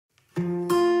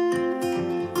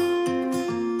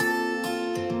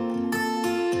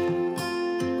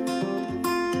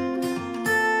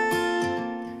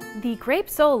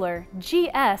Grape Solar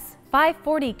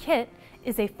GS540 kit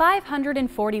is a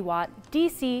 540 watt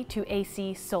DC to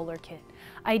AC solar kit,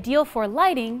 ideal for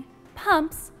lighting,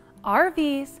 pumps,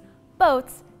 RVs,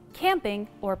 boats, camping,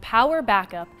 or power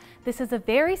backup. This is a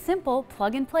very simple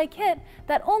plug-and-play kit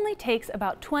that only takes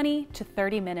about 20 to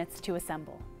 30 minutes to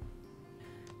assemble.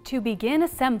 To begin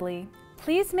assembly,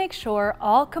 please make sure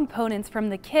all components from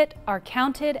the kit are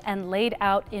counted and laid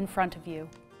out in front of you.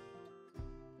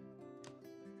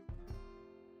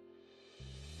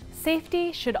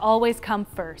 Safety should always come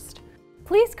first.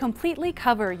 Please completely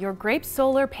cover your Grape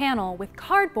Solar panel with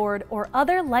cardboard or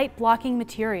other light-blocking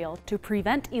material to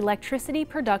prevent electricity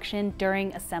production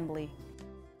during assembly.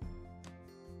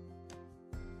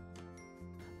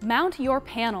 Mount your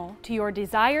panel to your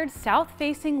desired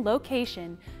south-facing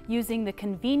location using the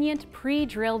convenient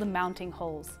pre-drilled mounting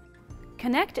holes.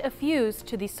 Connect a fuse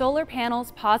to the solar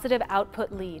panel's positive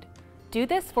output lead. Do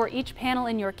this for each panel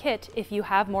in your kit if you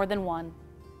have more than one.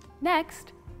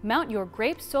 Next, mount your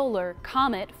Grape Solar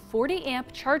Comet 40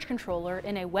 amp charge controller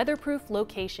in a weatherproof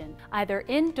location, either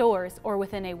indoors or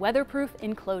within a weatherproof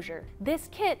enclosure. This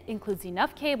kit includes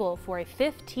enough cable for a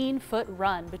 15-foot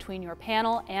run between your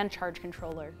panel and charge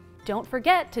controller. Don't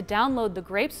forget to download the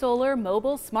Grape Solar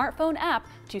mobile smartphone app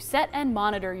to set and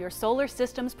monitor your solar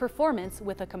system's performance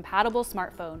with a compatible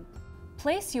smartphone.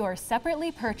 Place your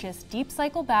separately purchased deep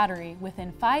cycle battery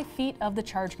within 5 feet of the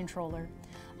charge controller.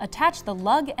 Attach the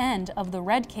lug end of the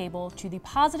red cable to the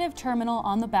positive terminal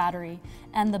on the battery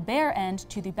and the bare end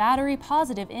to the battery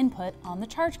positive input on the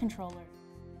charge controller.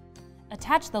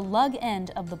 Attach the lug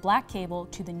end of the black cable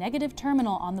to the negative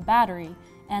terminal on the battery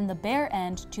and the bare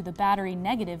end to the battery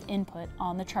negative input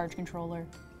on the charge controller.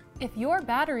 If your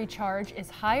battery charge is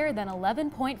higher than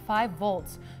 11.5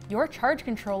 volts, your charge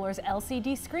controller's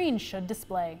LCD screen should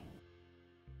display.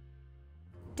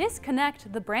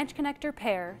 Disconnect the branch connector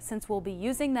pair since we'll be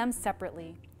using them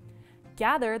separately.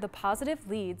 Gather the positive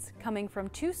leads coming from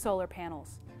 2 solar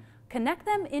panels. Connect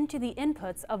them into the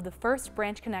inputs of the first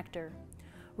branch connector.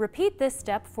 Repeat this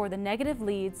step for the negative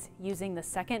leads using the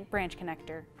second branch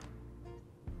connector.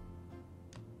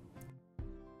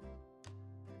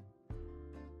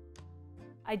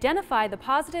 Identify the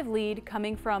positive lead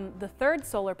coming from the third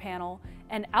solar panel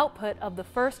and output of the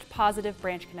first positive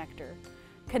branch connector.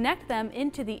 Connect them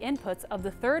into the inputs of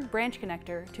the third branch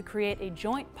connector to create a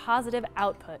joint positive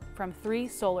output from 3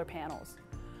 solar panels.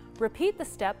 Repeat the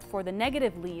step for the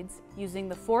negative leads using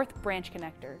the fourth branch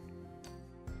connector.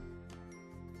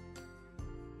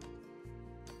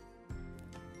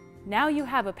 Now you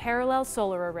have a parallel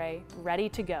solar array ready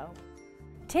to go.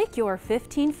 Take your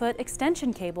 15-foot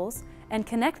extension cables and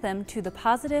connect them to the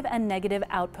positive and negative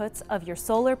outputs of your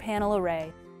solar panel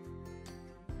array.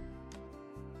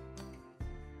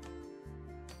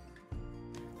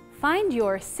 Find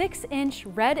your 6-inch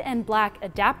red and black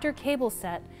adapter cable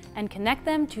set and connect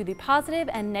them to the positive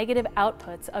and negative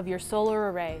outputs of your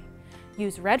solar array.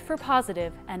 Use red for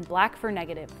positive and black for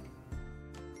negative.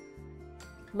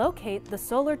 Locate the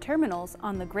solar terminals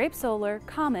on the Grape Solar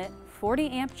Comet 40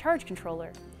 amp charge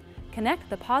controller. Connect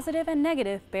the positive and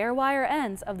negative bare wire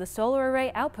ends of the solar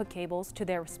array output cables to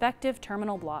their respective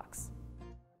terminal blocks.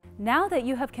 Now that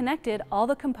you have connected all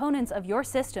the components of your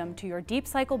system to your deep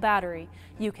cycle battery,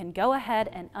 you can go ahead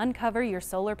and uncover your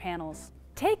solar panels.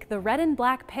 Take the red and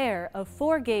black pair of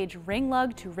 4-gauge ring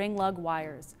lug to ring lug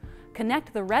wires.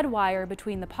 Connect the red wire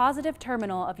between the positive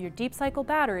terminal of your deep cycle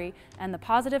battery and the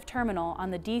positive terminal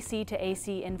on the DC to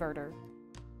AC inverter.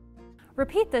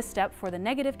 Repeat this step for the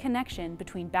negative connection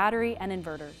between battery and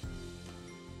inverter.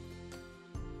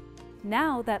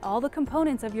 Now that all the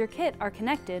components of your kit are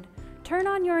connected, turn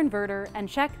on your inverter and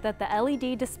check that the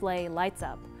LED display lights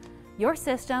up. Your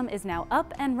system is now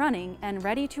up and running and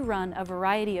ready to run a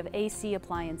variety of AC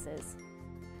appliances.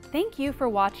 Thank you for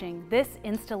watching this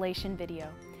installation video.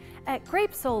 At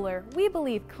Grape Solar, we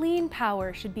believe clean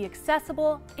power should be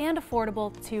accessible and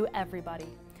affordable to everybody.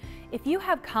 If you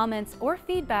have comments or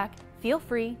feedback, feel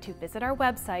free to visit our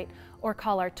website or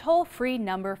call our toll-free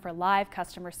number for live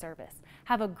customer service.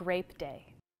 Have a great day.